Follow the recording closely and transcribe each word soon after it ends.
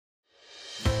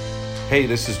Hey,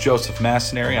 this is Joseph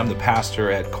Massonary. I'm the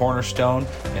pastor at Cornerstone,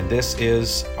 and this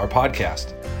is our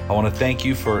podcast. I want to thank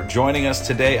you for joining us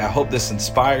today. I hope this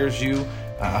inspires you.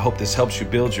 I hope this helps you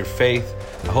build your faith.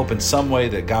 I hope in some way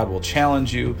that God will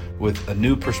challenge you with a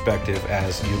new perspective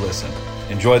as you listen.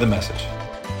 Enjoy the message.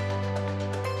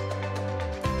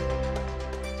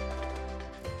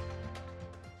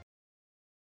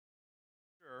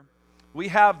 We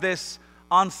have this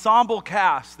ensemble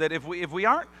cast that if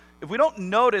we don't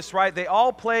notice, right, they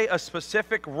all play a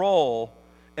specific role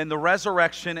in the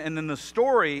resurrection and in the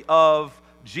story of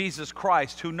Jesus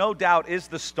Christ, who no doubt is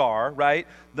the star, right,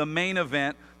 the main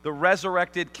event, the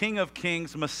resurrected King of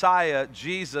Kings, Messiah,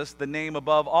 Jesus, the name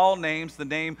above all names, the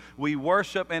name we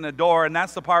worship and adore. And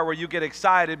that's the part where you get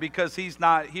excited because he's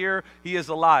not here, he is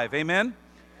alive. Amen?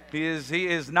 He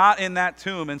is not in that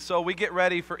tomb. And so we get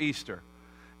ready for Easter.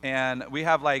 And we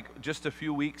have like just a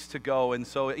few weeks to go. And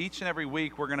so each and every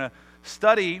week we're going to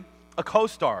study a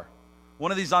co-star,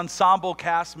 one of these ensemble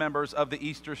cast members of the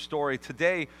Easter story.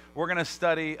 Today we're going to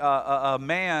study a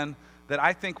man that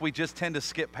I think we just tend to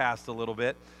skip past a little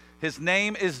bit. His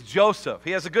name is Joseph.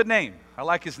 He has a good name. I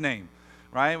like his name,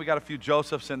 right? We got a few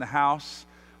Josephs in the house.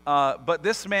 But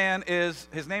this man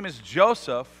his name is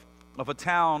Joseph of a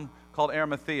town called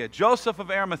Arimathea. Joseph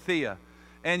of Arimathea.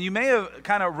 And you may have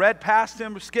kind of read past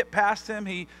him, skipped past him.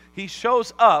 He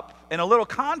shows up, in a little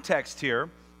context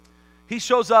here, he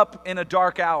shows up in a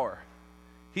dark hour.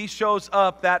 He shows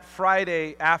up that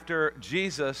Friday after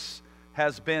Jesus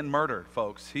has been murdered,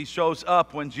 folks. He shows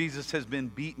up when Jesus has been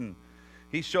beaten.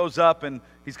 He shows up and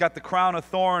he's got the crown of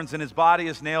thorns and his body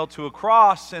is nailed to a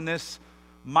cross, and this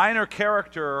minor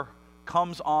character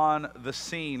comes on the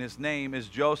scene. His name is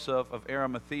Joseph of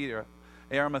Arimathea.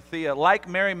 Like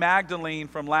Mary Magdalene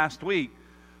from last week,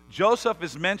 Joseph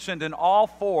is mentioned in all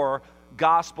four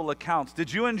gospel accounts.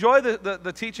 Did you enjoy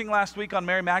the teaching last week on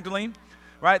Mary Magdalene?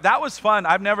 Right, that was fun.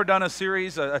 I've never done a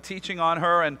series, a teaching on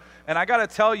her, and I got to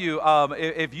tell you,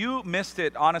 if you missed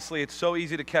it, honestly, it's so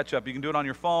easy to catch up. You can do it on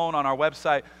your phone, on our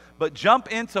website, but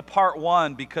jump into part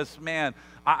one because, man,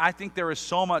 I think there is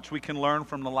so much we can learn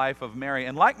from the life of Mary.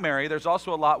 And like Mary, there's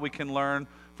also a lot we can learn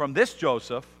from this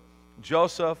Joseph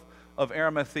of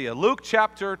Arimathea. Luke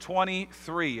chapter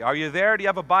 23. Are you there? Do you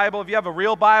have a Bible? If you have a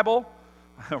real Bible,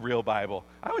 a real Bible.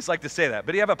 I always like to say that,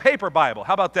 but do you have a paper Bible?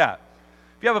 How about that?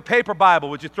 If you have a paper Bible,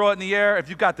 would you throw it in the air? If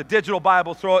you've got the digital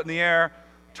Bible, throw it in the air.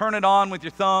 Turn it on with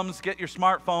your thumbs. Get your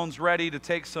smartphones ready to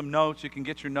take some notes. You can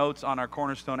get your notes on our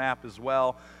Cornerstone app as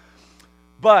well.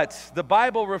 But the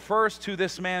Bible refers to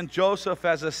this man Joseph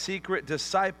as a secret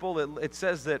disciple. It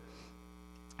says that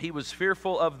he was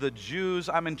fearful of the Jews.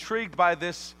 I'm intrigued by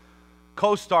this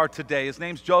co-star today. His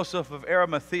name's Joseph of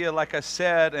Arimathea, like I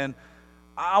said, and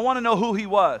I want to know who he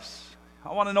was.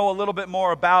 I want to know a little bit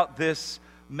more about this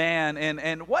man,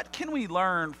 and what can we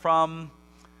learn from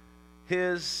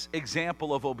his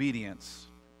example of obedience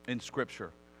in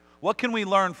Scripture? What can we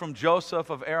learn from Joseph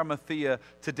of Arimathea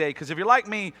today? Because if you're like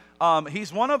me,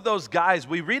 he's one of those guys,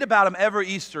 we read about him every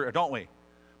Easter, don't we?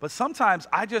 But sometimes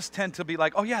I just tend to be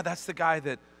like, oh yeah, that's the guy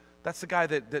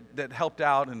that helped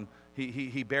out and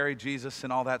he buried Jesus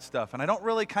and all that stuff. And I don't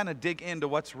really kind of dig into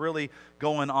what's really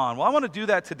going on. Well, I want to do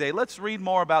that today. Let's read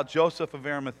more about Joseph of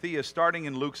Arimathea, starting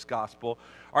in Luke's Gospel.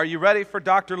 Are you ready for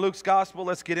Dr. Luke's Gospel?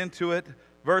 Let's get into it.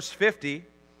 Verse 50,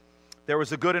 there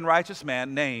was a good and righteous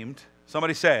man named,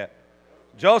 somebody say it,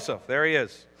 Joseph. There he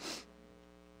is.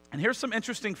 And here's some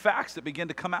interesting facts that begin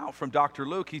to come out from Dr.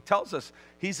 Luke. He tells us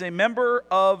he's a member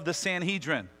of the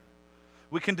Sanhedrin.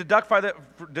 We can deduct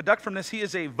from this, he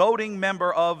is a voting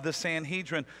member of the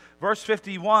Sanhedrin. Verse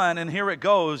 51, and here it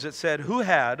goes, it said, who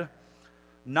had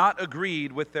not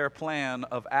agreed with their plan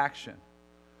of action.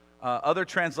 Other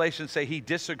translations say he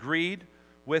disagreed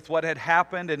with what had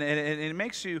happened, and it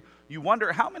makes you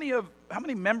wonder how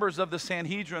many members of the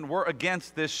Sanhedrin were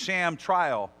against this sham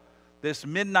trial, this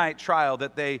midnight trial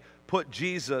that they put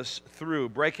Jesus through,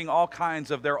 breaking all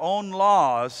kinds of their own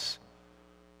laws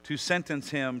to sentence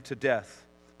him to death.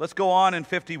 Let's go on in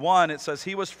 51. It says,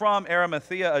 he was from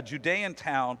Arimathea, a Judean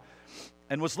town,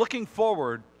 and was looking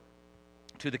forward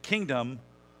to the kingdom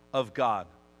of God.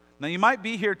 Now, you might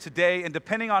be here today, and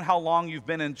depending on how long you've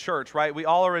been in church, right, we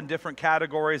all are in different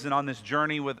categories and on this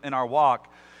journey in our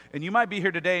walk. And you might be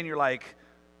here today and you're like,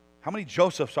 how many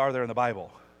Josephs are there in the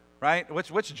Bible, right?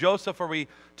 Which Joseph are we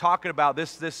talking about?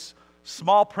 This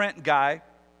small print guy.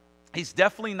 He's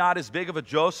definitely not as big of a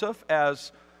Joseph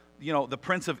as, the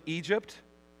Prince of Egypt,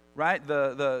 right?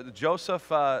 The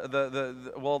Joseph,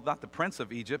 well, not the Prince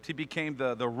of Egypt. He became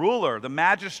the ruler, the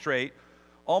magistrate,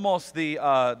 almost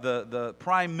the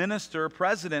prime minister,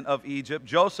 president of Egypt.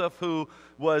 Joseph, who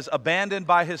was abandoned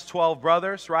by his 12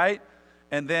 brothers, right?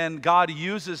 and then God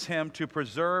uses him to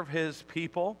preserve his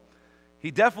people.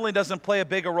 He definitely doesn't play a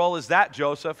bigger role as that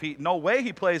Joseph. No way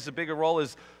he plays a bigger role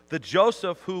as the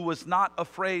Joseph who was not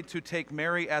afraid to take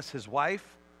Mary as his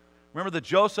wife. Remember the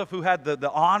Joseph who had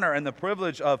the honor and the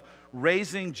privilege of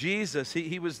raising Jesus.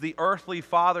 He was the earthly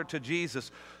father to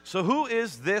Jesus. So who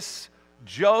is this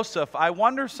Joseph? I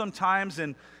wonder sometimes,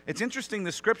 and it's interesting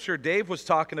the scripture Dave was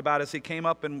talking about as he came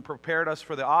up and prepared us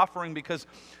for the offering, because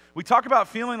we talk about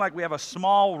feeling like we have a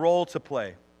small role to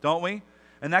play, don't we?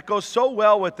 And that goes so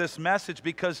well with this message,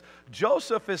 because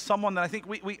Joseph is someone that I think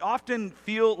we often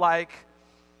feel like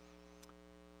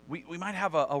we might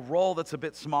have a role that's a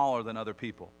bit smaller than other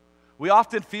people. We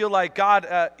often feel like, God,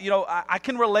 I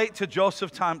can relate to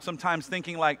Joseph sometimes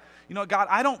thinking like, God,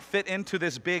 I don't fit into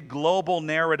this big global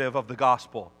narrative of the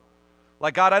gospel.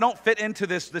 Like, God, I don't fit into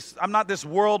this, I'm not this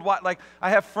worldwide, like,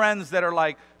 I have friends that are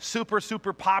like super,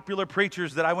 super popular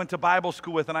preachers that I went to Bible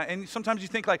school with, and sometimes you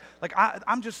think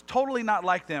I'm just totally not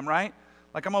like them, right?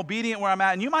 Like, I'm obedient where I'm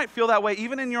at, and you might feel that way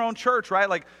even in your own church, right?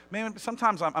 Like, man,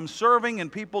 sometimes I'm serving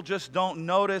and people just don't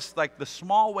notice, like, the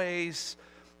small ways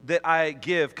that I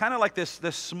give, kind of like this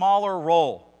smaller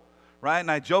role, right? And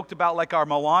I joked about like our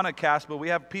Moana cast, but we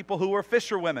have people who are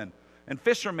fisherwomen and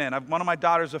fishermen. One of my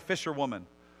daughters a fisherwoman,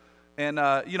 and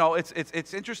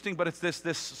it's interesting, but it's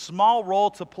this small role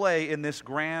to play in this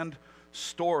grand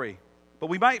story. But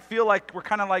we might feel like we're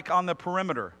kind of like on the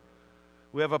perimeter.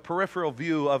 We have a peripheral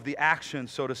view of the action,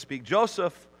 so to speak.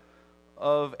 Joseph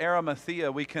of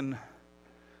Arimathea, we can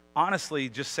honestly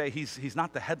just say he's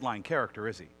not the headline character,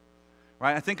 is he?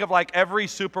 Right? I think of like every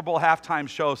Super Bowl halftime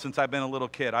show since I've been a little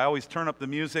kid. I always turn up the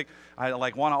music. I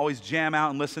like want to always jam out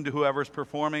and listen to whoever's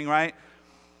performing, right?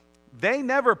 They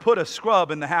never put a scrub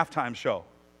in the halftime show,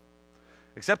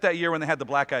 except that year when they had the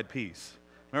Black Eyed Peas.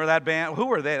 Remember that band? Who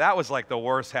were they? That was like the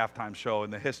worst halftime show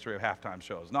in the history of halftime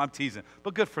shows. No, I'm teasing,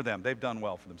 but good for them. They've done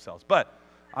well for themselves. But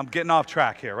I'm getting off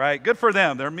track here, right? Good for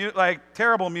them. They're like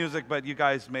terrible music, but you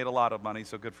guys made a lot of money,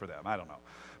 so good for them. I don't know.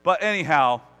 But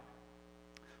anyhow,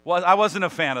 well, I wasn't a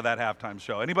fan of that halftime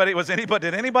show.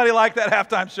 Did anybody like that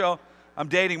halftime show? I'm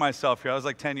dating myself here. I was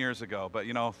like 10 years ago, but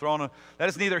that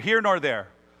is neither here nor there.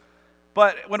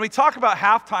 But when we talk about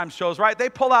halftime shows, right, they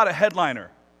pull out a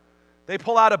headliner. They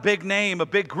pull out a big name, a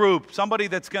big group, somebody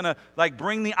that's going to like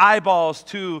bring the eyeballs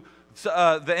to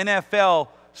the NFL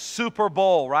Super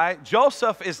Bowl, right?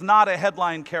 Joseph is not a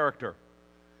headline character.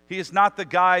 He is not the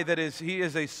guy he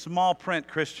is a small print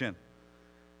Christian.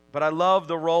 But I love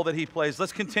the role that he plays.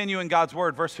 Let's continue in God's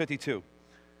word, verse 52.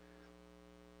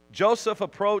 Joseph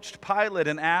approached Pilate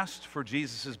and asked for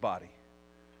Jesus' body,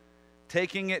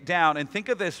 taking it down. And think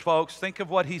of this, folks. Think of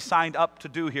what he signed up to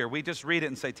do here. We just read it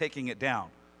and say, taking it down.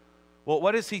 Well,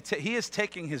 what is he? He is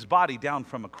taking his body down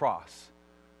from a cross.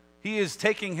 He is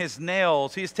taking his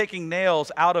nails. He is taking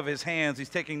nails out of his hands. He's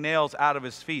taking nails out of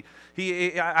his feet.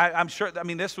 I'm sure,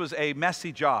 this was a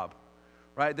messy job.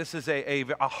 Right? This is a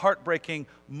heartbreaking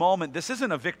moment. This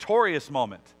isn't a victorious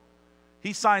moment.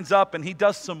 He signs up and he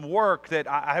does some work that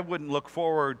I wouldn't look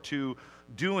forward to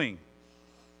doing.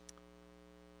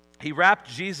 He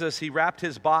wrapped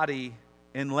his body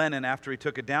in linen after he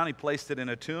took it down. He placed it in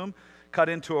a tomb, cut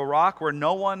into a rock where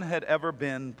no one had ever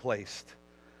been placed.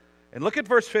 And look at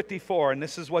verse 54, and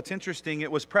this is what's interesting.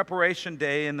 It was preparation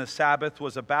day and the Sabbath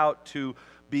was about to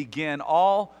begin.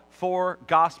 All four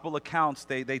gospel accounts,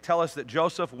 they tell us that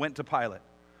Joseph went to Pilate.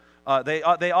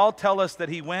 They all tell us that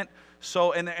he went.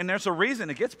 So, and there's a reason.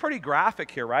 It gets pretty graphic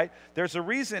here, right? There's a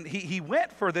reason. He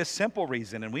went for this simple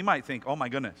reason, and we might think, oh my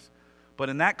goodness. But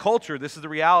in that culture, this is the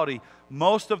reality.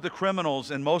 Most of the criminals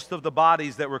and most of the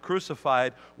bodies that were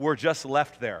crucified were just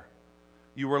left there.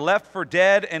 You were left for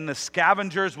dead, and the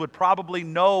scavengers would probably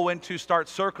know when to start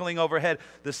circling overhead.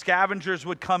 The scavengers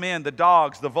would come in, the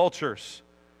dogs, the vultures,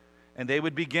 and they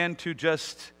would begin to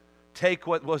just take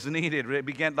what was needed.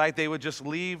 They would just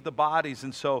leave the bodies.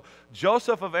 And so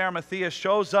Joseph of Arimathea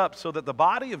shows up so that the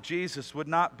body of Jesus would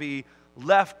not be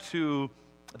left to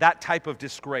that type of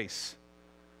disgrace,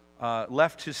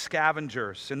 left to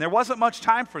scavengers. And there wasn't much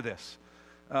time for this.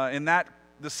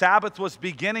 The Sabbath was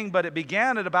beginning, but it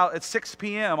began at 6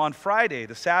 p.m. on Friday.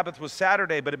 The Sabbath was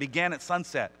Saturday, but it began at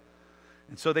sunset.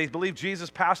 And so they believe Jesus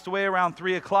passed away around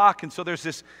 3 o'clock. And so there's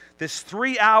this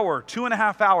 3-hour,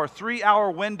 2.5 hour,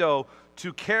 3-hour window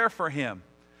to care for him.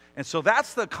 And so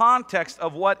that's the context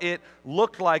of what it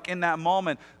looked like in that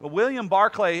moment. William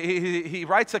Barclay, he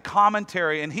writes a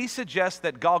commentary, and he suggests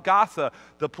that Golgotha,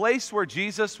 the place where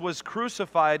Jesus was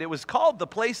crucified, it was called the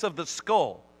place of the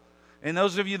skull. And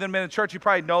those of you that have been in church, you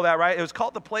probably know that, right? It was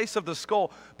called the place of the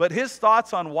skull. But his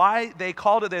thoughts on why they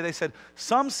called it there, they said,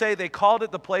 some say they called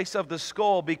it the place of the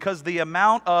skull because the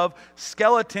amount of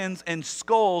skeletons and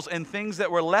skulls and things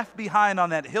that were left behind on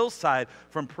that hillside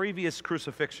from previous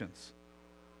crucifixions.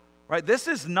 Right? This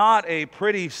is not a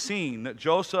pretty scene that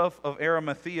Joseph of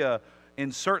Arimathea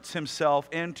inserts himself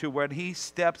into when he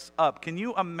steps up. Can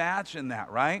you imagine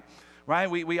that, right? Right?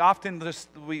 We often just,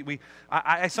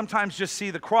 I sometimes just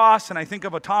see the cross and I think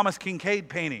of a Thomas Kinkade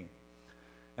painting.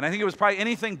 And I think it was probably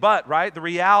anything but, right? The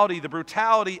reality, the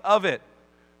brutality of it.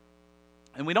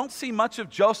 And we don't see much of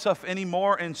Joseph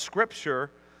anymore in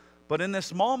Scripture, but in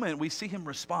this moment we see him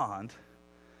respond.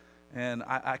 And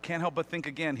I can't help but think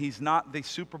again, he's not the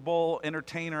Super Bowl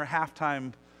entertainer,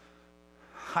 halftime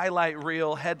highlight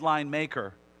reel headline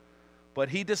maker, but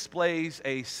he displays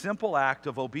a simple act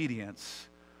of obedience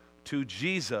to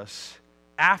Jesus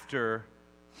after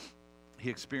he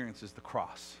experiences the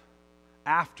cross.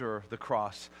 After the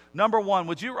cross. Number one,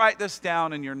 would you write this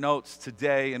down in your notes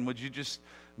today, and would you just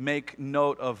make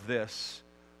note of this?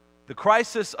 The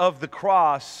crisis of the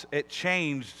cross, it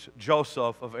changed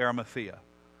Joseph of Arimathea.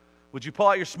 Would you pull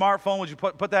out your smartphone? Would you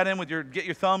put that in with get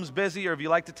your thumbs busy, or if you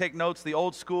like to take notes the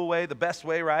old school way, the best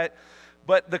way, right?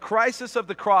 But the crisis of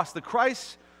the cross, the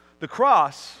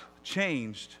cross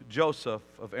changed Joseph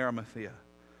of Arimathea.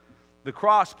 The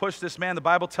cross pushed this man. The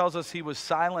Bible tells us he was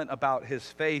silent about his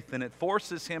faith, and it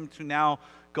forces him to now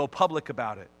go public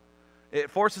about it. It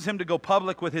forces him to go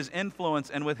public with his influence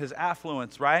and with his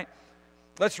affluence, right?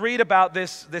 Let's read about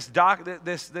this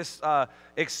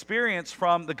experience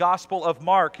from the Gospel of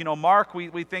Mark. You know, Mark,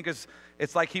 we think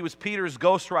it's like he was Peter's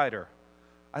ghostwriter.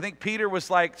 I think Peter was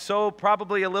like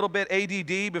probably a little bit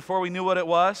ADD before we knew what it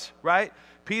was, right?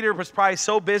 Peter was probably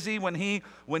so busy when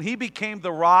he became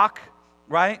the Rock,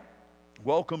 right?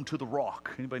 Welcome to the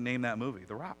Rock. Anybody name that movie?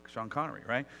 The Rock, Sean Connery,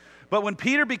 right? But when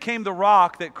Peter became the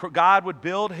rock that God would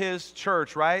build his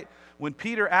church, right? When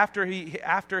Peter, after he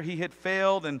had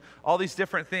failed and all these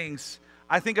different things,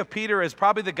 I think of Peter as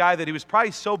probably the guy that he was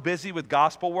probably so busy with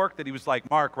gospel work that he was like,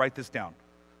 Mark, write this down.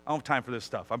 I don't have time for this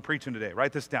stuff. I'm preaching today.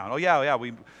 Write this down. Oh, yeah.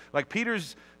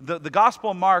 Peter's, the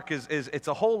Gospel of Mark it's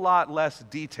a whole lot less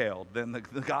detailed than the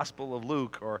Gospel of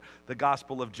Luke or the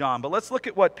Gospel of John. But let's look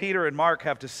at what Peter and Mark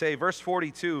have to say. Verse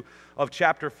 42 of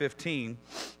chapter 15.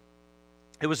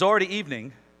 It was already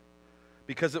evening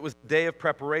because it was the day of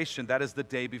preparation. That is the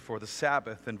day before the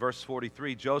Sabbath. In verse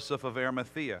 43, Joseph of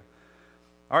Arimathea.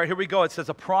 All right, here we go. It says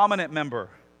a prominent member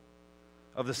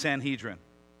of the Sanhedrin.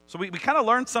 So we kind of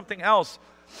learned something else.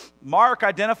 Mark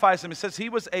identifies him. He says he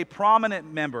was a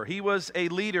prominent member. He was a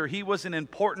leader. He was an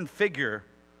important figure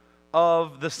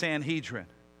of the Sanhedrin,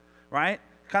 right?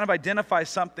 Kind of identifies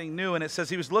something new. And it says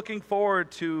he was looking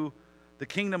forward to the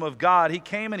kingdom of God. He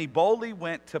came and he boldly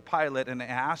went to Pilate and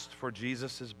asked for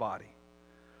Jesus' body.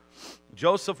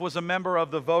 Joseph was a member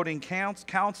of the voting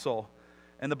council.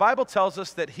 And the Bible tells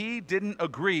us that he didn't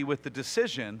agree with the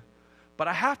decision. But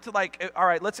I have to all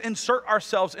right, let's insert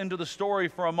ourselves into the story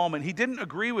for a moment. He didn't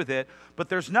agree with it, but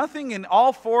there's nothing in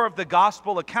all four of the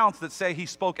gospel accounts that say he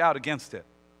spoke out against it.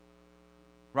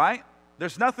 Right?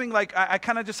 There's nothing I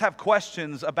kind of just have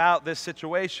questions about this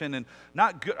situation and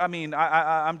not good. I mean,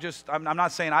 I'm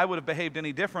not saying I would have behaved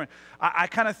any different. I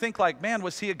kind of think man,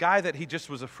 was he a guy that he just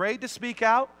was afraid to speak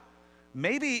out?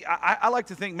 Maybe, I like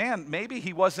to think, man, maybe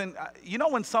he wasn't. You know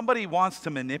when somebody wants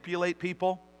to manipulate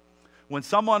people? When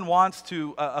someone wants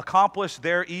to accomplish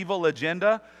their evil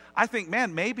agenda, I think,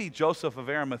 man, maybe Joseph of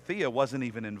Arimathea wasn't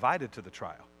even invited to the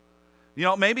trial. You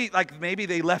know, maybe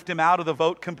they left him out of the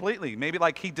vote completely. Maybe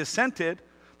he dissented,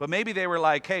 but maybe they were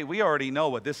like, hey, we already know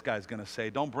what this guy's going to say.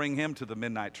 Don't bring him to the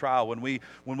midnight trial. When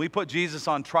we put Jesus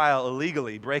on trial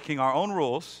illegally, breaking our own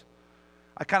rules,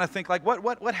 I kind of think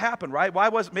what happened, right?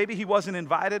 Maybe he wasn't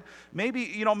invited.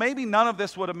 Maybe none of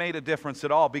this would have made a difference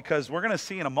at all, because we're going to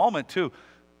see in a moment too,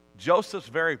 Joseph's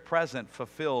very present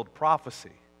fulfilled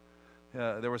prophecy.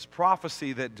 There was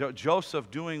prophecy that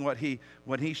Joseph doing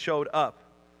when he showed up.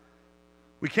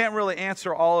 We can't really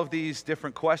answer all of these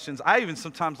different questions. I even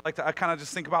sometimes I kind of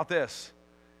just think about this.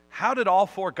 How did all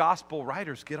four gospel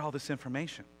writers get all this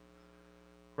information?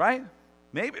 Right?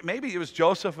 Maybe it was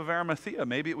Joseph of Arimathea.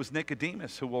 Maybe it was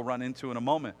Nicodemus, who we'll run into in a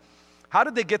moment. How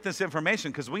did they get this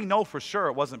information? Because we know for sure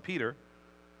it wasn't Peter.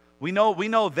 We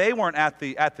know they weren't at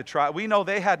the trial. We know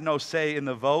they had no say in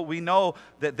the vote. We know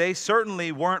that they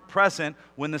certainly weren't present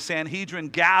when the Sanhedrin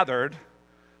gathered,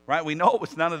 right? We know it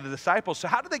was none of the disciples. So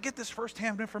how did they get this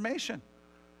firsthand information?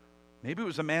 Maybe it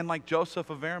was a man like Joseph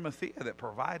of Arimathea that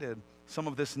provided some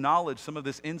of this knowledge, some of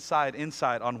this insight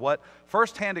on what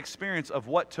firsthand experience of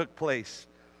what took place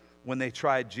when they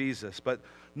tried Jesus. But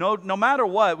no matter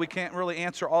what, we can't really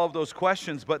answer all of those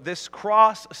questions, but this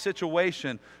cross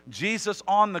situation, Jesus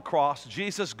on the cross,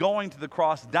 Jesus going to the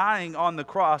cross, dying on the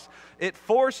cross, it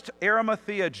forced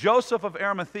Arimathea, Joseph of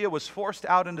Arimathea was forced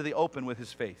out into the open with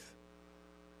his faith.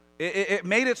 It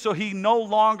made it so he no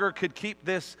longer could keep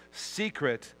this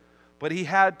secret, but he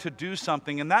had to do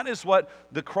something. And that is what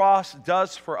the cross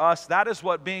does for us. That is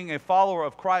what being a follower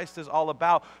of Christ is all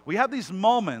about. We have these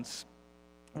moments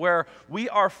where we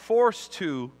are forced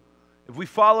to, if we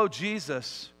follow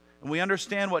Jesus and we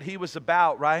understand what he was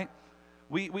about, right?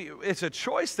 It's a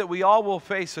choice that we all will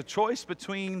face, a choice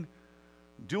between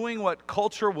doing what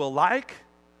culture will like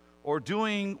or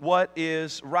doing what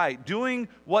is right. Doing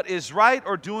what is right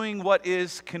or doing what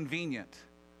is convenient.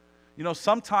 You know,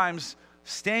 sometimes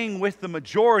staying with the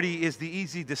majority is the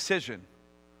easy decision,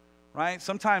 right?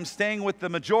 Sometimes staying with the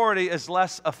majority is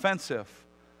less offensive.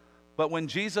 But when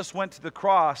Jesus went to the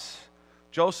cross,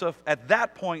 Joseph at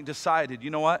that point decided,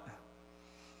 you know what?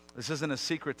 This isn't a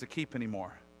secret to keep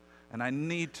anymore. And I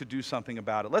need to do something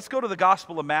about it. Let's go to the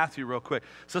Gospel of Matthew real quick.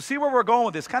 So see where we're going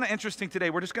with this. Kind of interesting today.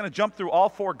 We're just going to jump through all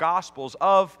 4 Gospels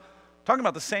of talking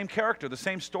about the same character, the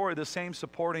same story, the same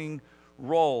supporting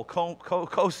role,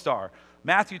 co-star.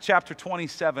 Matthew chapter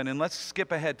 27, and let's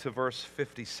skip ahead to verse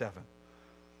 57.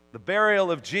 The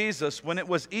burial of Jesus, when it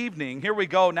was evening, here we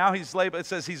go, now he's labeled, it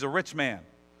says he's a rich man.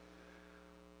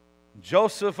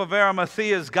 Joseph of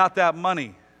Arimathea's got that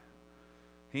money.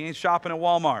 He ain't shopping at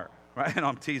Walmart, right? No,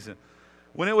 I'm teasing.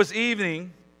 When it was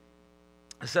evening,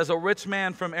 it says a rich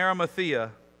man from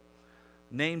Arimathea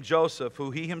named Joseph,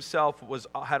 who he himself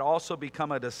had also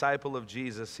become a disciple of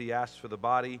Jesus, he asked for the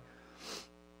body.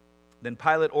 Then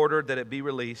Pilate ordered that it be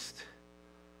released.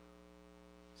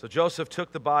 So Joseph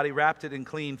took the body, wrapped it in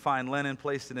clean, fine linen,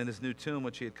 placed it in his new tomb,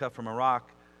 which he had cut from a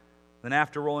rock. Then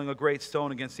after rolling a great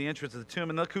stone against the entrance of the tomb,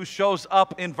 and look who shows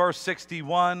up in verse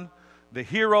 61, the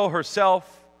hero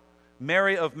herself,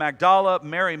 Mary of Magdala.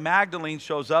 Mary Magdalene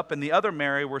shows up, and the other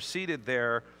Mary were seated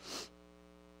there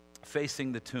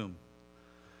facing the tomb.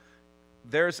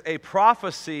 There's a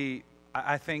prophecy,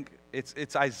 I think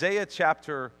it's Isaiah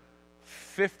chapter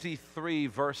 53,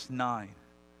 verse 9.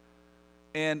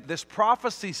 And this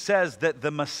prophecy says that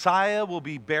the Messiah will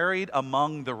be buried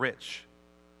among the rich.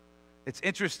 It's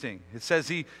interesting. It says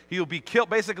he'll be killed.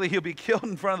 Basically, he'll be killed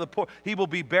in front of the poor. He will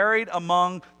be buried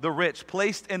among the rich,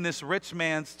 placed in this rich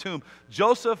man's tomb.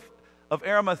 Joseph of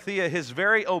Arimathea, his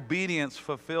very obedience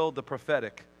fulfilled the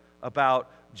prophetic about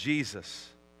Jesus,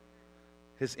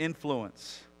 his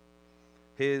influence,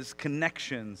 his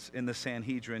connections in the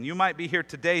Sanhedrin. You might be here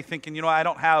today thinking, you know, I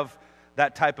don't have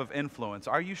that type of influence.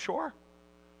 Are you sure?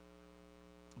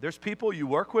 There's people you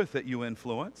work with that you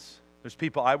influence. There's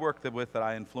people I work with that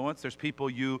I influence. There's people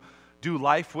you do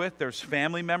life with. There's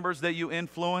family members that you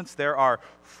influence. There are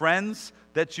friends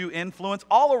that you influence.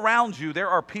 All around you, there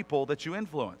are people that you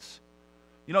influence.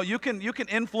 You know, you can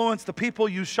influence the people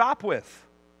you shop with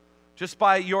just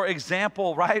by your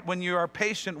example, right? When you are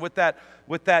patient with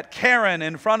that Karen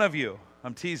in front of you.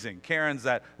 I'm teasing. Karen's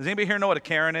that. Does anybody here know what a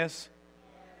Karen is?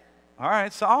 All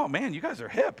right. So, oh man, you guys are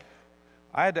hip.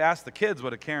 I had to ask the kids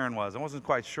what a Karen was. I wasn't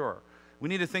quite sure. We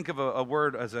need to think of a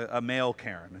word as a male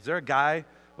Karen. Is there a guy?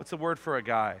 What's the word for a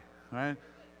guy? All right.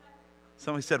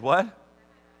 Somebody said what?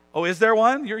 Oh, is there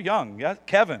one? You're young. Yeah,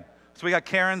 Kevin. So we got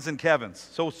Karens and Kevins.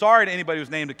 So sorry to anybody who's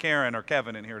named a Karen or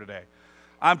Kevin in here today.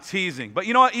 I'm teasing. But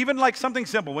you know what? Even like something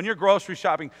simple. When you're grocery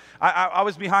shopping, I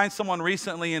was behind someone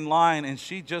recently in line, and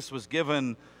she just was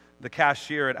giving the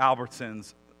cashier at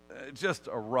Albertsons just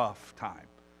a rough time.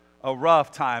 A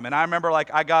rough time. And I remember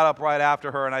like I got up right after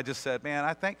her and I just said, man,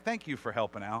 I thank you for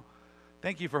helping out.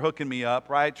 Thank you for hooking me up,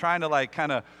 right? Trying to like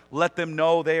kind of let them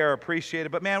know they are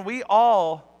appreciated. But man, we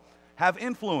all have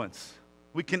influence.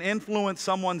 We can influence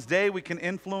someone's day. We can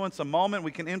influence a moment.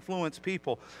 We can influence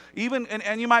people. Even,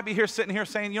 and you might be here sitting here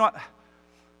saying, you know what?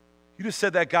 You just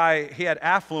said that guy, he had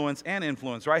affluence and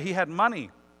influence, right? He had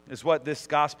money. Is what this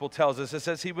gospel tells us. It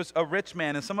says he was a rich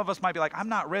man. And some of us might be like, I'm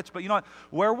not rich. But you know what?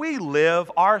 Where we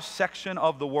live, our section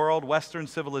of the world, Western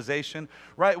civilization,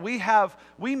 right?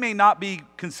 We may not be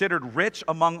considered rich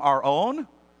among our own,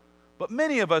 but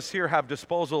many of us here have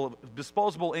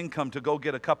disposable income to go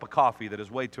get a cup of coffee that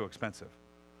is way too expensive.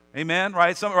 Amen,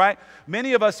 right? Right?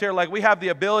 Many of us here, like we have the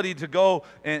ability to go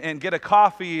and get a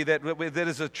coffee that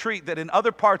is a treat that in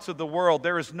other parts of the world,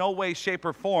 there is no way, shape,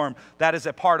 or form that is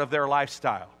a part of their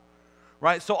lifestyle.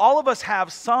 Right? So all of us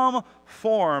have some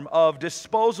form of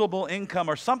disposable income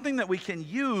or something that we can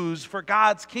use for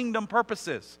God's kingdom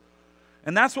purposes.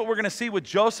 And that's what we're going to see with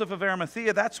Joseph of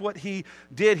Arimathea. That's what he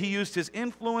did. He used his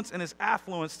influence and his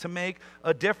affluence to make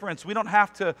a difference. We don't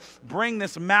have to bring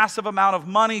this massive amount of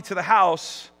money to the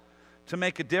house to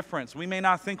make a difference. We may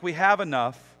not think we have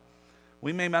enough.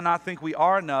 We may not think we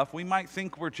are enough. We might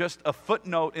think we're just a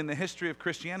footnote in the history of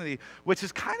Christianity, which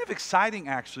is kind of exciting,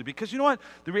 actually, because you know what?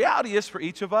 The reality is for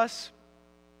each of us,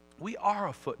 we are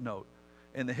a footnote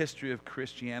in the history of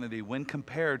Christianity when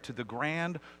compared to the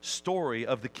grand story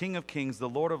of the King of Kings, the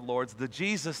Lord of Lords, the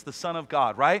Jesus, the Son of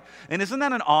God, right? And isn't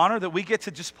that an honor that we get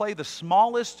to just play the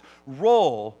smallest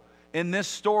role in this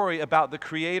story about the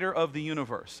creator of the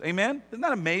universe? Amen? Isn't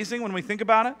that amazing when we think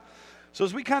about it? So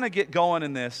as we kind of get going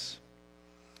in this,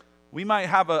 we might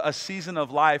have a season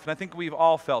of life, and I think we've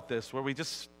all felt this, where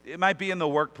it might be in the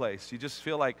workplace. You just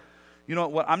feel like, you know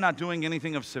what, I'm not doing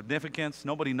anything of significance.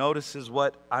 Nobody notices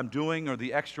what I'm doing or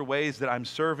the extra ways that I'm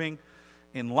serving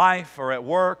in life or at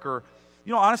work or,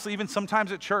 you know, honestly, even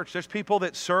sometimes at church. There's people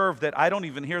that serve that I don't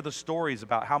even hear the stories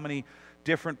about how many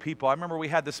different people. I remember we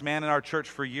had this man in our church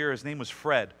for a year. His name was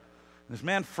Fred. This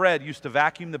man, Fred, used to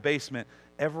vacuum the basement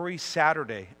every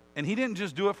Saturday. And he didn't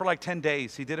just do it for like 10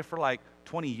 days. He did it for like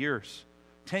 20 years,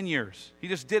 10 years. He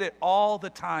just did it all the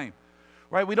time,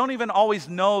 right? We don't even always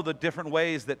know the different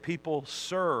ways that people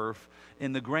serve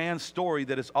in the grand story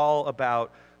that is all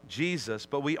about Jesus,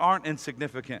 but we aren't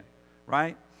insignificant,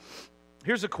 right?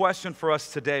 Here's a question for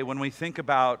us today when we think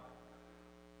about,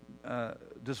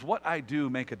 does what I do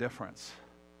make a difference?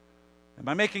 Am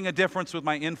I making a difference with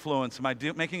my influence? Am I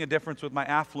making a difference with my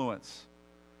affluence?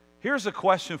 Here's a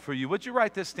question for you. Would you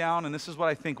write this down? And this is what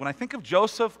I think. When I think of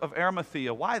Joseph of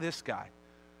Arimathea, why this guy?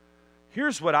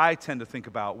 Here's what I tend to think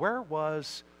about. Where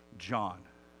was John?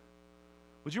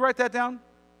 Would you write that down?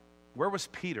 Where was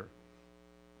Peter?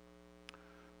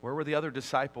 Where were the other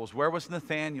disciples? Where was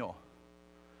Nathaniel?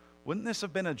 Wouldn't this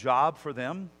have been a job for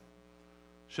them?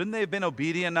 Shouldn't they have been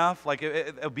obedient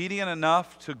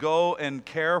enough to go and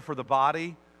care for the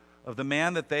body of the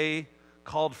man that they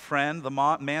called friend, the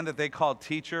man that they called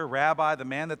teacher, rabbi, the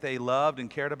man that they loved and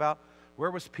cared about?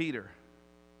 Where was Peter?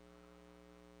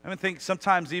 I think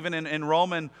sometimes even in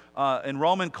Roman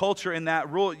culture, in that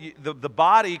rule, the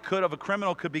body of a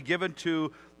criminal could be given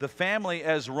to the family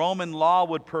as Roman law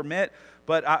would permit.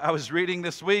 But I was reading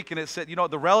this week and it said, you know,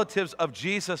 the relatives of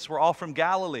Jesus were all from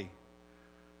Galilee.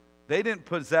 They didn't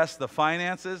possess the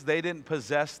finances. They didn't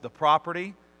possess the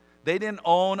property. They didn't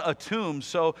own a tomb.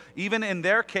 So even in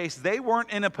their case, they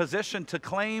weren't in a position to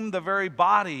claim the very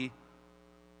body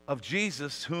of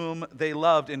Jesus whom they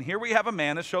loved. And here we have a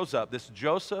man that shows up, this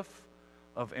Joseph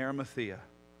of Arimathea.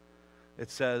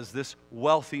 It says this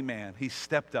wealthy man, he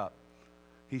stepped up.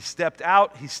 He stepped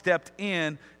out, he stepped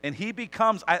in, and he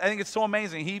becomes, I think it's so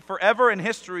amazing, he forever in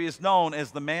history is known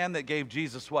as the man that gave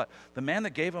Jesus what? The man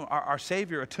that gave him, our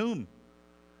Savior, a tomb.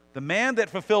 The man that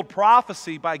fulfilled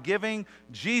prophecy by giving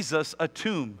Jesus a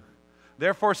tomb.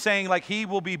 Therefore saying like he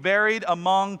will be buried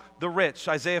among the rich.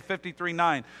 Isaiah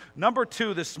 53:9. Number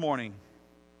 2 this morning.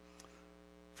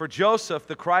 For Joseph,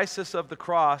 the crisis of the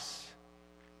cross,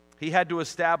 he had to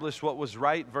establish what was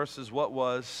right versus what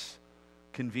was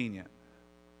convenient.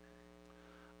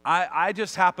 I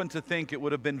just happen to think it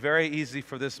would have been very easy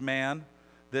for this man,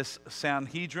 this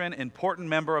Sanhedrin, important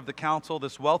member of the council,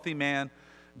 this wealthy man.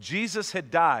 Jesus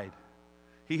had died.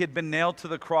 He had been nailed to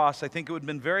the cross. I think it would have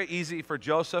been very easy for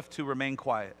Joseph to remain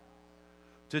quiet,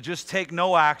 to just take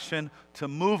no action, to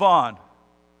move on,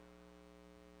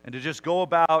 and to just go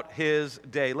about his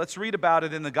day. Let's read about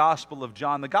it in the Gospel of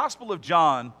John. The Gospel of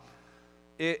John,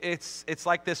 it's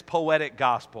like this poetic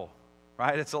gospel,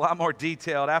 right? It's a lot more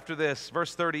detailed. After this,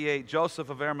 verse 38, Joseph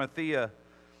of Arimathea,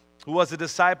 who was a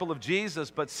disciple of Jesus,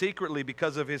 but secretly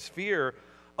because of his fear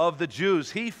of the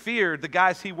Jews. He feared the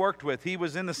guys he worked with, he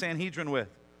was in the Sanhedrin with.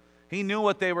 He knew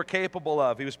what they were capable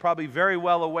of. He was probably very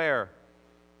well aware.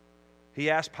 He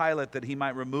asked Pilate that he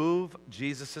might remove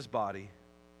Jesus' body.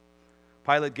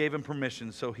 Pilate gave him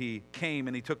permission, so he came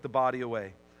and he took the body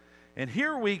away. And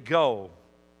here we go.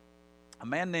 A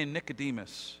man named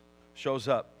Nicodemus shows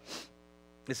up.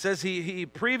 It says he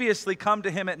previously come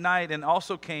to him at night and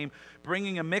also came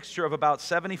bringing a mixture of about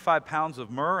 75 pounds of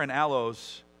myrrh and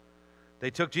aloes. They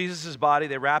took Jesus' body,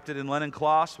 they wrapped it in linen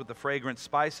cloths with the fragrant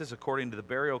spices according to the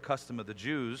burial custom of the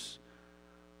Jews.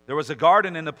 There was a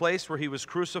garden in the place where he was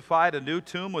crucified. A new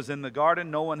tomb was in the garden.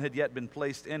 No one had yet been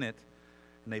placed in it.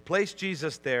 And they placed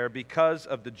Jesus there because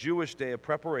of the Jewish day of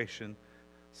preparation,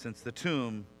 since the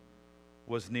tomb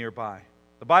was nearby.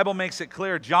 The Bible makes it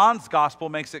clear, John's gospel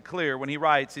makes it clear when he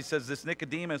writes, he says this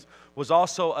Nicodemus was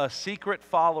also a secret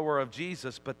follower of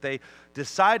Jesus, but they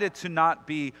decided to not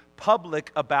be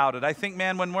public about it. I think,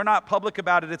 man, when we're not public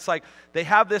about it, it's like they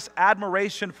have this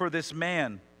admiration for this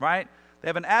man, right? They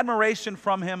have an admiration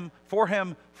for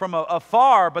him from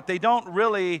afar, but they don't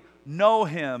really know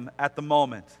him at the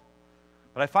moment.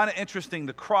 But I find it interesting,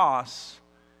 the cross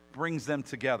brings them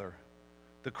together.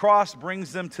 The cross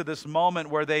brings them to this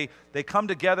moment where they come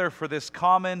together for this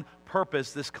common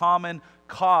purpose, this common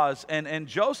cause. And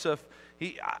Joseph,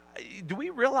 do we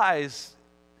realize,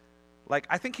 like,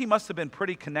 I think he must have been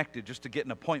pretty connected just to get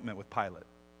an appointment with Pilate.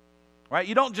 Right?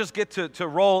 You don't just get to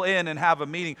roll in and have a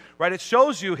meeting, right? It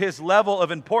shows you his level of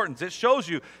importance. It shows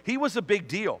you he was a big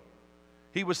deal.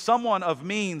 He was someone of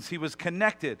means. He was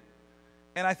connected.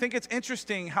 And I think it's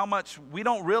interesting how much we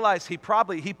don't realize he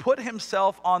put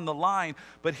himself on the line.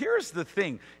 But here's the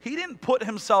thing. He didn't put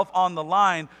himself on the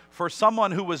line for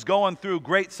someone who was going through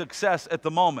great success at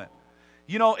the moment.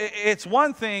 You know, it's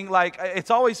one thing, like,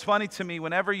 it's always funny to me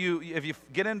whenever if you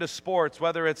get into sports,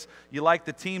 whether it's you like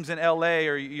the teams in LA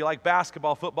or you like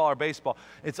basketball, football, or baseball,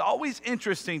 it's always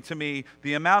interesting to me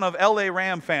the amount of LA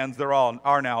Ram fans there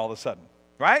are now all of a sudden,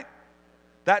 right?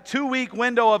 That 2-week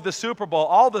window of the Super Bowl,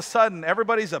 all of a sudden,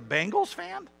 everybody's a Bengals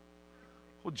fan?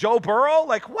 Well, Joe Burrow?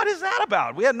 Like, what is that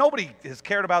about? Nobody has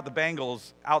cared about the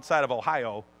Bengals outside of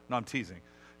Ohio. No, I'm teasing.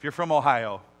 If you're from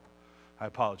Ohio, I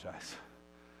apologize.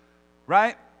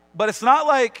 Right? But it's not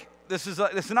like this is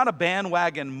not a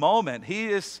bandwagon moment. He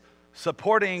is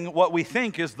supporting what we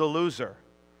think is the loser.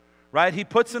 Right? He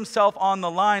puts himself on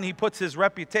the line. He puts his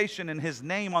reputation and his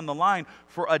name on the line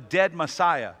for a dead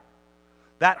Messiah.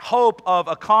 That hope of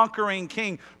a conquering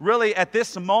king. Really, at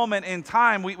this moment in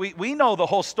time, we know the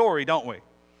whole story, don't we?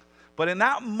 But in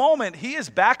that moment, he is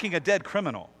backing a dead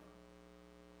criminal.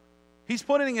 He's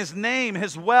putting his name,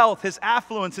 his wealth, his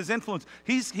affluence, his influence.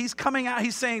 He's coming out,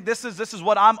 he's saying, this is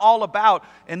what I'm all about.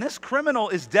 And this criminal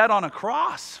is dead on a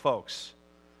cross, folks.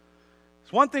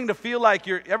 It's one thing to feel like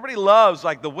everybody loves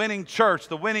like the winning church,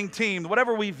 the winning team,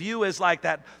 whatever we view as like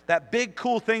that big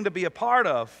cool thing to be a part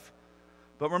of.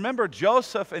 But remember,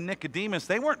 Joseph and Nicodemus,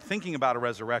 they weren't thinking about a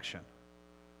resurrection.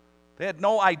 They had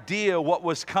no idea what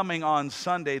was coming on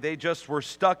Sunday. They just were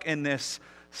stuck in this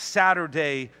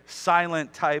Saturday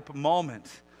silent type moment.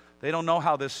 They don't know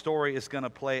how this story is going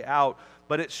to play out.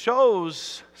 But it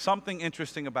shows something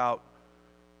interesting about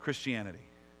Christianity.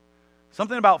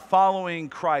 Something about following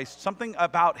Christ. Something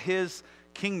about His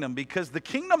kingdom. Because the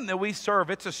kingdom that we serve,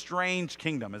 it's a strange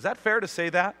kingdom. Is that fair to say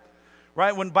that?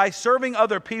 Right? When by serving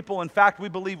other people, in fact, we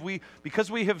believe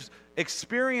because we have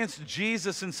experienced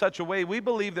Jesus in such a way, we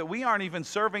believe that we aren't even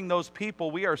serving those people,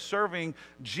 we are serving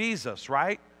Jesus,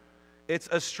 right? It's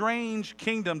a strange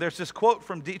kingdom. There's this quote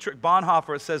from Dietrich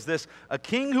Bonhoeffer. It says this, "A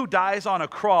king who dies on a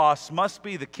cross must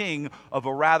be the king of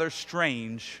a rather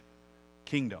strange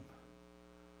kingdom."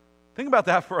 Think about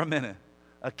that for a minute.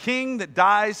 A king that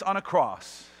dies on a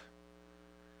cross,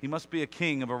 he must be a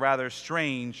king of a rather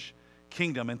strange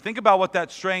kingdom. And think about what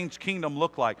that strange kingdom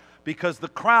looked like, because the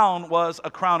crown was a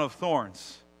crown of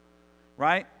thorns,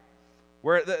 right?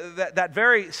 Where that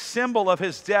very symbol of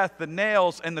his death, the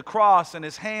nails and the cross and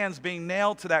his hands being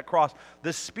nailed to that cross,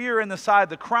 the spear in the side,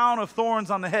 the crown of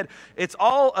thorns on the head, it's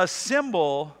all a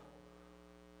symbol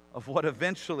of what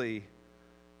eventually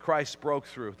Christ broke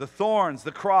through. The thorns,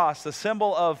 the cross, the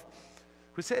symbol of,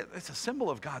 we say it's a symbol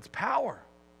of God's power.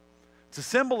 It's a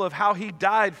symbol of how He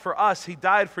died for us. He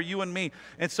died for you and me.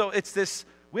 And so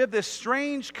we have this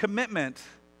strange commitment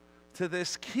to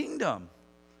this kingdom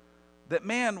that,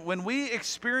 man, when we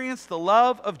experience the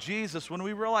love of Jesus, when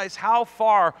we realize how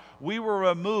far we were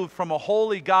removed from a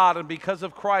holy God, and because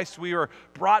of Christ we were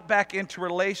brought back into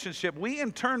relationship, we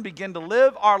in turn begin to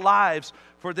live our lives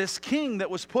for this king that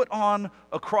was put on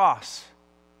a cross.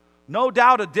 No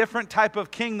doubt a different type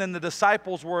of king than the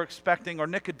disciples were expecting, or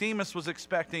Nicodemus was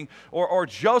expecting, or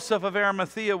Joseph of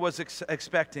Arimathea was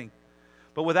expecting.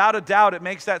 But without a doubt, it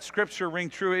makes that scripture ring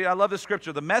true. I love this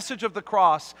scripture. The message of the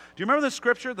cross. Do you remember the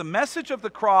scripture? The message of the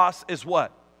cross is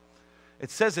what? It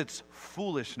says it's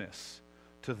foolishness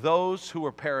to those who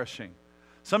are perishing.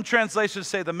 Some translations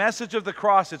say the message of the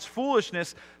cross, it's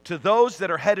foolishness to those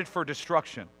that are headed for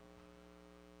destruction.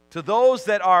 To those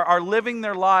that are living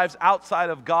their lives outside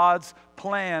of God's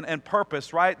plan and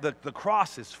purpose, right? The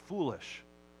cross is foolish.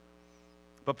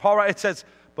 But Paul, it says,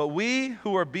 but we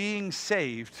who are being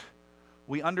saved,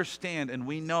 we understand and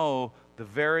we know the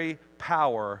very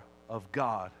power of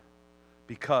God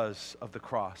because of the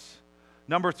cross.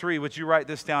 Number 3, would you write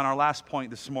this down, our last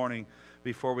point this morning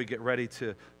before we get ready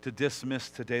to dismiss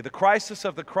today. The crisis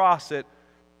of the cross, it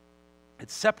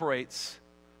separates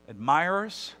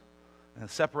admirers and it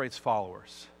separates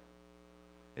followers.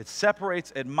 It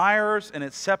separates admirers and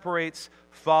it separates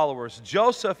followers.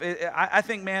 Joseph, I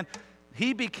think, man,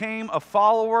 he became a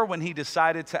follower when he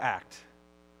decided to act.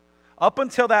 Up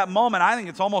until that moment, I think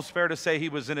it's almost fair to say he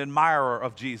was an admirer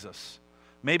of Jesus.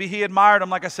 Maybe he admired him,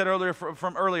 like I said earlier,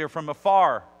 from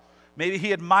afar. Maybe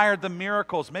he admired the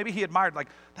miracles. Maybe he admired, like,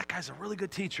 that guy's a really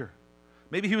good teacher.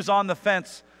 Maybe he was on the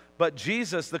fence. But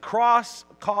Jesus, the cross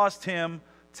caused him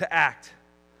to act.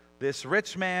 This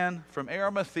rich man from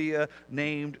Arimathea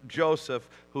named Joseph,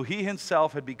 who he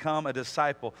himself had become a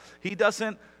disciple. He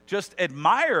doesn't just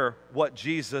admire what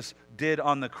Jesus did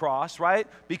on the cross, right?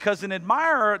 Because an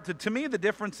admirer, to me, the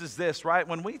difference is this, right?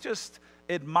 When we just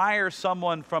admire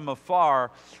someone from afar,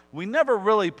 we never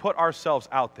really put ourselves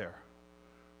out there,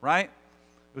 right?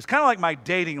 It was kind of like my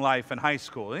dating life in high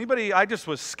school. I just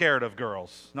was scared of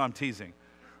girls. No, I'm teasing.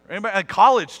 Anybody, in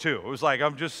college too, it was like,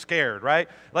 I'm just scared, right?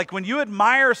 Like when you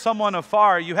admire someone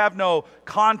afar, you have no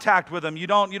contact with them. You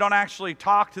don't actually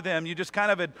talk to them. You just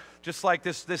kind of just like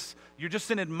this. You're just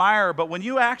an admirer. But when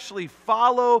you actually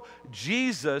follow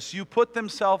Jesus, you put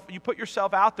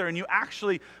yourself out there, and you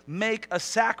actually make a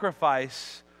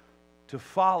sacrifice to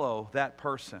follow that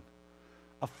person.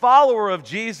 A follower of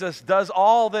Jesus does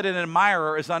all that an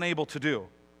admirer is unable to do,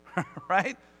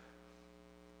 right?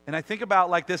 And I think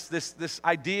about like this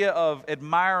idea of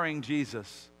admiring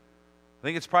Jesus. I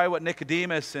think it's probably what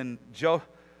Nicodemus and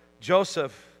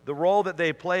Joseph, the role that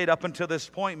they played up until this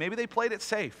point, maybe they played it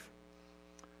safe.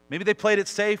 Maybe they played it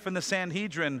safe in the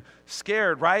Sanhedrin,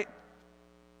 scared, right?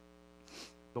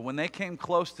 But when they came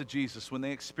close to Jesus, when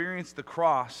they experienced the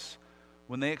cross,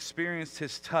 when they experienced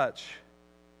his touch,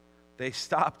 they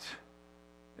stopped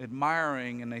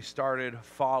admiring and they started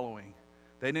following.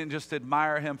 They didn't just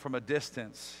admire him from a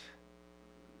distance,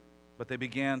 but they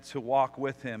began to walk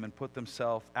with him and put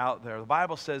themselves out there. The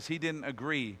Bible says he didn't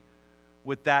agree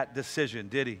with that decision,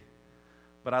 did he?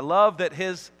 But I love that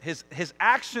his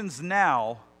actions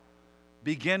now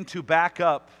begin to back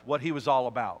up what he was all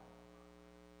about.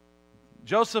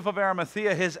 Joseph of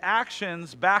Arimathea, his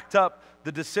actions backed up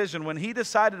the decision. When he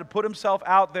decided to put himself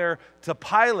out there to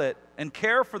Pilate and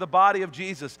care for the body of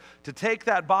Jesus, to take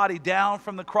that body down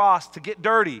from the cross, to get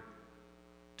dirty,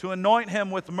 to anoint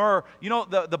him with myrrh. You know,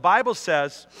 the Bible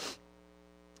says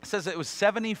it was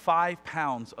 75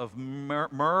 pounds of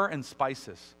myrrh and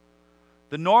spices.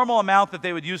 The normal amount that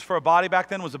they would use for a body back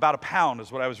then was about a pound,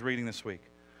 is what I was reading this week.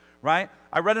 Right?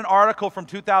 I read an article from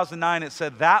 2009. It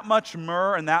said that much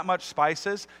myrrh and that much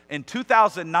spices in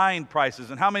 2009 prices.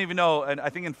 And how many of you know, and I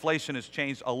think inflation has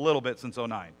changed a little bit since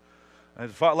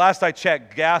 2009. Last I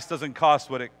checked, gas doesn't cost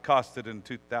what it costed in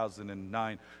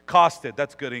 2009. Costed,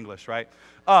 that's good English, right?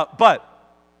 But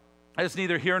it's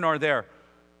neither here nor there.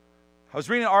 I was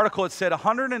reading an article. It said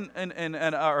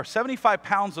 75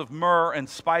 pounds of myrrh and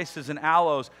spices and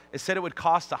aloes. It said it would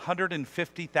cost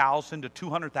 $150,000 to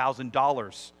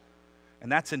 $200,000.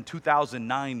 And that's in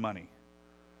 2009 money.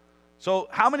 So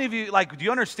how many of you, like, do you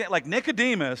understand, like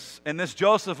Nicodemus and this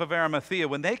Joseph of Arimathea,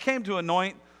 when they came to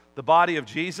anoint the body of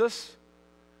Jesus,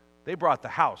 they brought the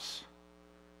house.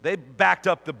 They backed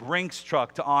up the Brinks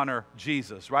truck to honor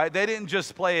Jesus, right? They didn't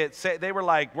just play it. They were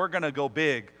like, we're going to go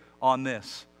big on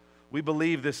this. We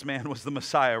believe this man was the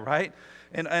Messiah, right?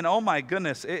 And oh my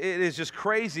goodness, it is just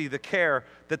crazy the care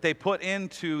that they put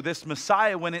into this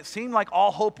Messiah when it seemed like all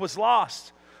hope was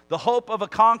lost. The hope of a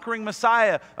conquering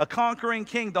Messiah, a conquering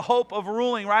king, the hope of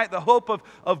ruling, right? The hope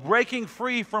of breaking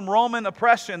free from Roman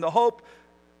oppression, the hope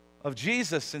of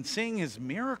Jesus and seeing his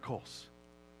miracles.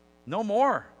 No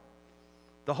more.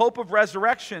 The hope of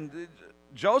resurrection.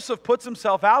 Joseph puts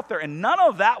himself out there, and none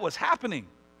of that was happening.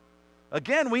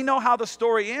 Again, we know how the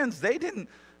story ends.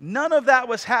 None of that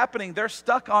was happening. They're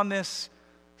stuck on this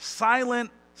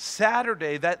silent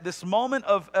Saturday, that this moment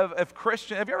of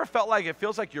Christian. Have you ever felt like it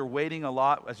feels like you're waiting a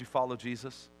lot as you follow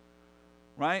Jesus?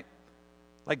 Right?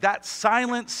 Like that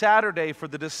silent Saturday for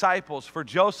the disciples, for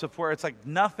Joseph, where it's like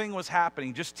nothing was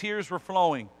happening, just tears were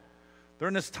flowing. They're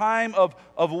in this time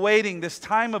of waiting, this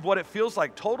time of what it feels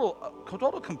like total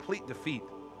complete defeat.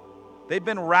 They've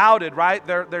been routed, right?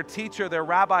 Their teacher, their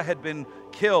rabbi had been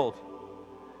killed.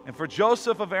 And for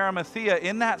Joseph of Arimathea,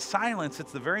 in that silence,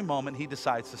 it's the very moment he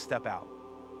decides to step out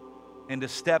and to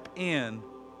step in,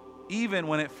 even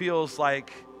when it feels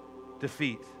like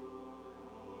defeat.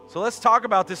 So let's talk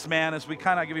about this man as we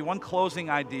kind of give you one closing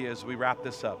idea as we wrap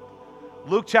this up.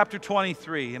 Luke chapter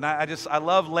 23, and I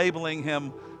love labeling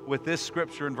him with this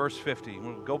scripture in verse 50.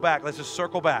 We'll go back, let's just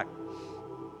circle back.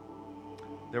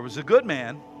 There was a good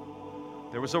man,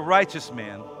 there was a righteous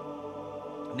man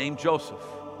named Joseph,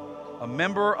 a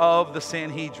member of the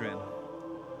Sanhedrin,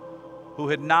 who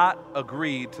had not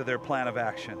agreed to their plan of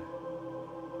action.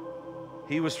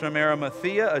 He was from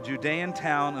Arimathea, a Judean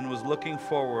town, and was looking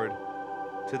forward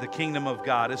to the kingdom of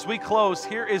God. As we close,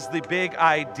 here is the big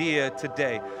idea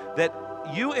today, that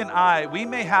you and I, we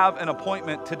may have an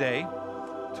appointment today,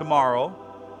 tomorrow,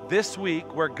 this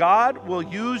week, where God will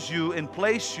use you and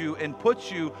place you and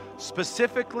put you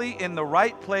specifically in the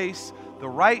right place, the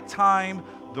right time,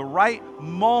 the right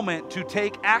moment to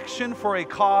take action for a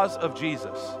cause of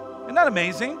Jesus. Isn't that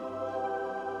amazing?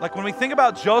 Like when we think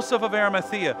about Joseph of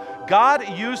Arimathea, God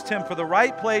used him for the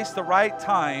right place, the right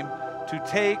time to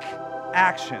take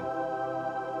action,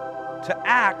 to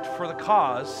act for the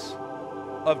cause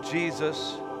of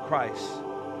Jesus Christ.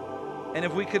 And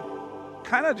if we could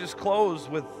kind of just close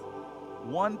with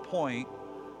one point,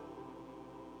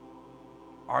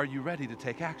 are you ready to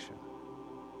take action?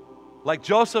 Like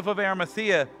Joseph of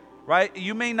Arimathea, right?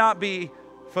 You may not be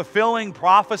fulfilling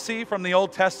prophecy from the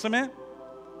Old Testament,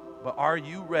 but are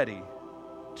you ready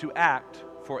to act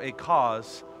for a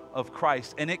cause of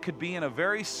Christ? And it could be in a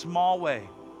very small way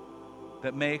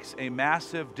that makes a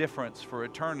massive difference for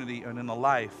eternity and in the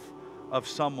life of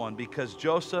someone. Because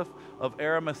Joseph of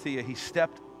Arimathea, he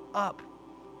stepped up.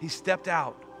 He stepped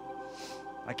out.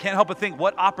 I can't help but think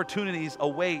what opportunities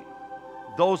await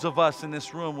those of us in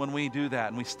this room when we do that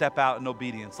and we step out in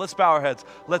obedience. Let's bow our heads.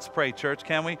 Let's pray, church,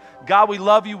 can we? God, we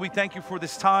love you. We thank you for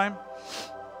this time.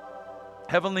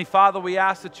 Heavenly Father, we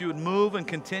ask that you would move and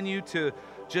continue to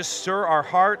just stir our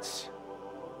hearts.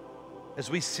 As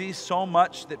we see so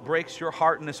much that breaks your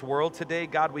heart in this world today,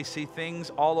 God, we see things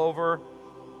all over,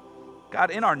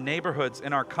 God, in our neighborhoods,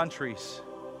 in our countries,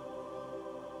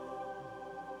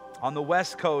 on the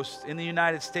West Coast, in the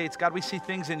United States. God, we see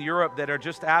things in Europe that are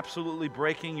just absolutely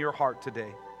breaking your heart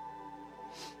today.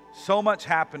 So much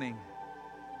happening.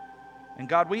 And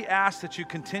God, we ask that you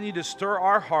continue to stir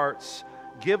our hearts.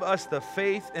 Give us the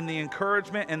faith and the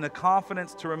encouragement and the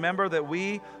confidence to remember that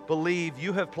we believe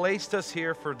you have placed us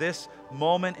here for this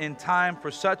moment in time,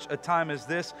 for such a time as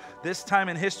this time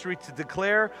in history, to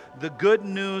declare the good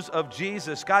news of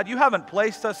Jesus. God, you haven't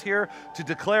placed us here to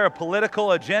declare a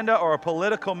political agenda or a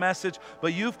political message,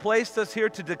 but you've placed us here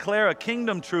to declare a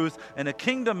kingdom truth and a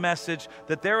kingdom message,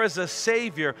 that there is a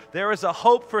Savior, there is a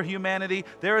hope for humanity,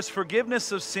 there is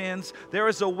forgiveness of sins, there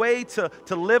is a way to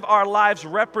live our lives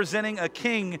representing a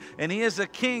king, and he is a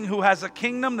king who has a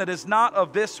kingdom that is not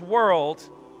of this world,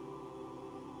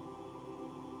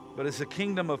 but it's a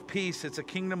kingdom of peace. It's a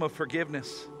kingdom of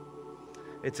forgiveness.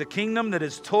 It's a kingdom that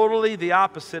is totally the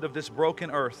opposite of this broken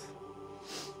earth.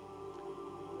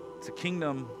 It's a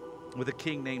kingdom with a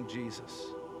king named Jesus.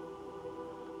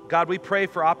 God, we pray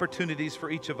for opportunities for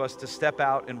each of us to step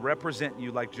out and represent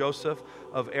you like Joseph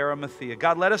of Arimathea.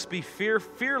 God, let us be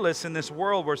fearless in this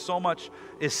world where so much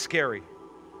is scary.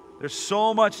 There's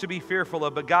so much to be fearful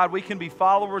of, but God, we can be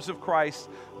followers of Christ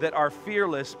that are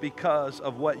fearless because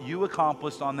of what you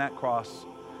accomplished on that cross.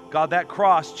 God, that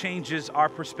cross changes our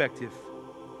perspective.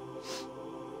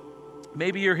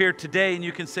 Maybe you're here today and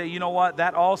you can say, you know what,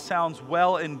 that all sounds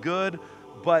well and good,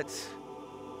 but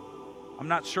I'm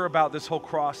not sure about this whole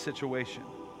cross situation.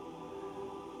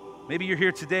 Maybe you're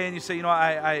here today and you say, you know,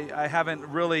 I haven't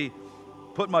really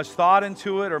put much thought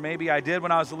into it, or maybe I did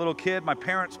when I was a little kid. My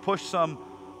parents pushed some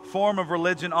form of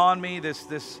religion on me.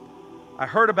 I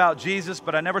heard about Jesus,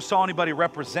 but I never saw anybody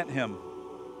represent him.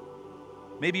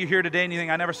 Maybe you're here today and you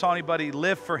think, I never saw anybody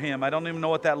live for him. I don't even know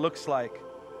what that looks like.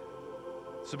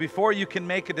 So before you can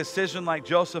make a decision like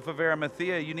Joseph of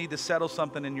Arimathea, you need to settle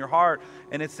something in your heart.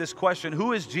 And it's this question: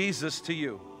 who is Jesus to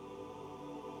you?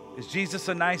 Is Jesus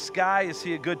a nice guy? Is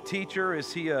he a good teacher?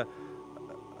 Is he a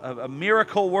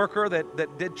miracle worker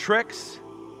that did tricks?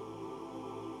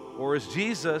 Or is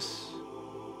Jesus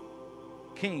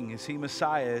King? Is he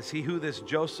Messiah? Is he who this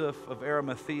Joseph of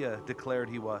Arimathea declared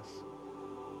he was?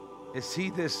 Is he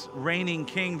this reigning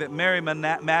king that Mary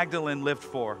Magdalene lived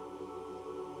for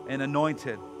and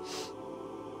anointed?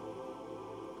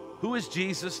 Who is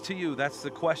Jesus to you? That's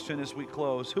the question as we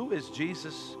close. Who is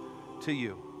Jesus to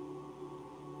you?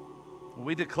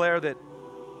 We declare that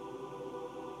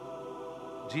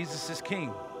Jesus is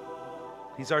King.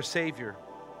 He's our Savior.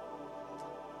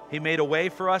 He made a way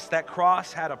for us. That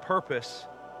cross had a purpose.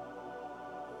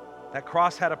 That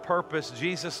cross had a purpose.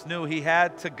 Jesus knew he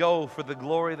had to go for the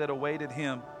glory that awaited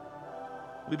him.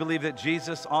 We believe that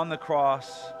Jesus on the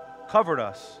cross covered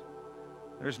us.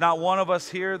 There's not one of us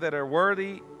here that are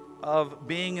worthy of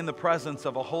being in the presence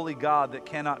of a holy God that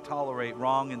cannot tolerate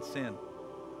wrong and sin.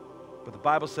 But the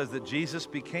Bible says that Jesus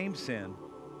became sin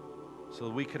so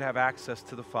that we could have access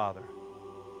to the Father.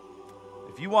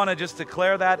 If you want to just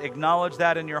declare that, acknowledge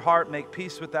that in your heart, make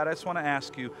peace with that, I just want to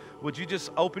ask you, would you just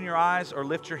open your eyes or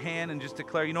lift your hand and just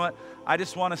declare, you know what? I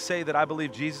just want to say that I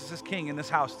believe Jesus is King in this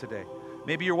house today.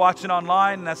 Maybe you're watching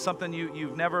online and that's something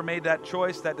you've never made that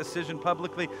choice, that decision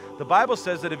publicly. The Bible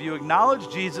says that if you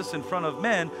acknowledge Jesus in front of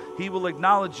men, he will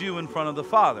acknowledge you in front of the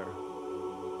Father.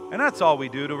 And that's all we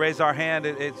do, to raise our hand.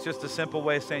 It's just a simple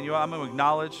way of saying, you know, I'm going to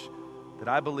acknowledge that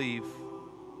I believe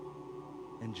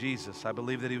in Jesus. I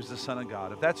believe that he was the Son of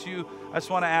God. If that's you, I just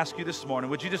want to ask you this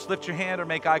morning, would you just lift your hand or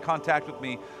make eye contact with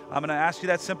me? I'm going to ask you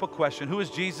that simple question. Who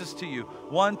is Jesus to you?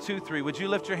 1, 2, 3. Would you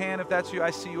lift your hand if that's you? I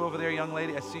see you over there, young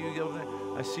lady. I see you over there.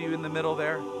 I see you in the middle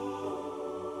there.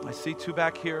 I see 2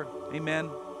 back here. Amen.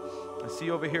 I see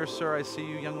you over here, sir. I see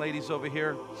you young ladies over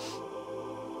here.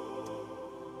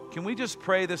 Can we just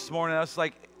pray this morning? That's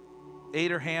like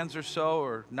 8 hands or so,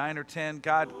 or 9 or 10.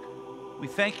 God, we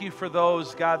thank you for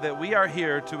those, God, that we are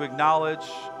here to acknowledge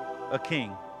a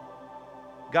king.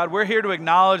 God, we're here to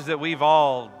acknowledge that we've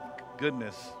all,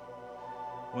 goodness,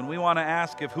 when we want to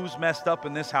ask if who's messed up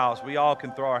in this house, we all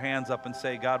can throw our hands up and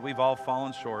say, God, we've all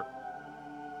fallen short.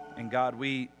 And God,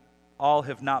 we all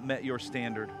have not met your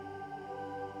standard.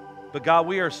 But God,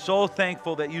 we are so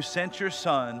thankful that you sent your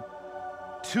Son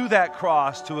to that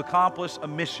cross to accomplish a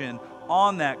mission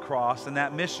on that cross, and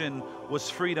that mission was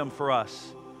freedom for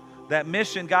us. That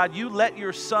mission, God, you let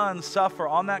your Son suffer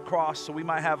on that cross so we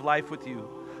might have life with you,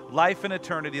 life in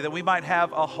eternity, that we might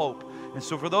have a hope. And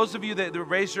so for those of you that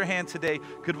raised your hand today,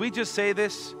 could we just say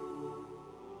this?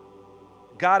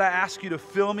 God, I ask you to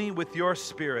fill me with your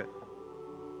Spirit.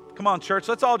 Come on, church,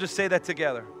 let's all just say that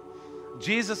together.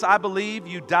 Jesus, I believe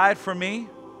you died for me.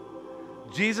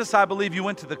 Jesus, I believe you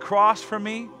went to the cross for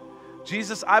me.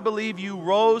 Jesus, I believe you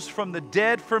rose from the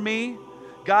dead for me.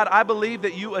 God, I believe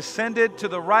that you ascended to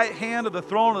the right hand of the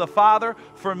throne of the Father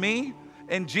for me.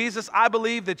 And Jesus, I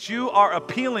believe that you are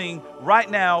appealing right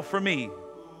now for me.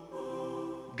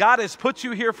 God has put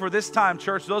you here for this time,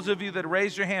 church. Those of you that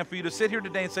raised your hand, for you to sit here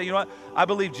today and say, you know what? I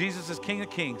believe Jesus is King of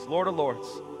Kings, Lord of Lords.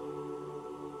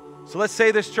 So let's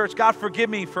say this, church. God, forgive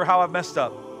me for how I've messed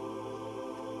up.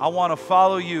 I want to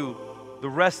follow you the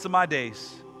rest of my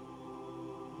days.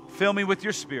 Fill me with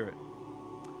your Spirit.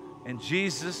 In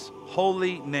Jesus'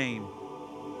 holy name.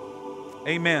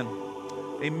 Amen.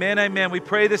 Amen, amen. We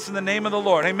pray this in the name of the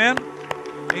Lord. Amen.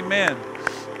 Amen.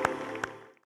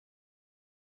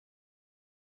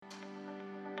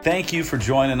 Thank you for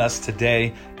joining us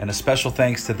today, and a special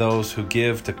thanks to those who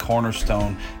give to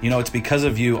Cornerstone. You know, it's because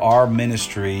of you, our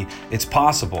ministry, it's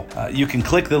possible. You can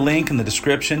click the link in the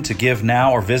description to give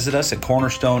now, or visit us at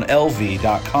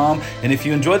cornerstonelv.com. And if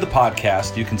you enjoyed the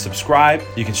podcast, you can subscribe,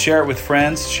 you can share it with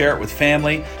friends, share it with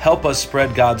family, help us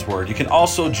spread God's word. You can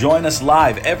also join us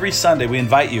live every Sunday. We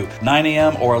invite you, 9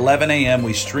 a.m. or 11 a.m.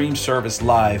 We stream service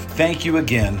live. Thank you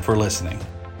again for listening.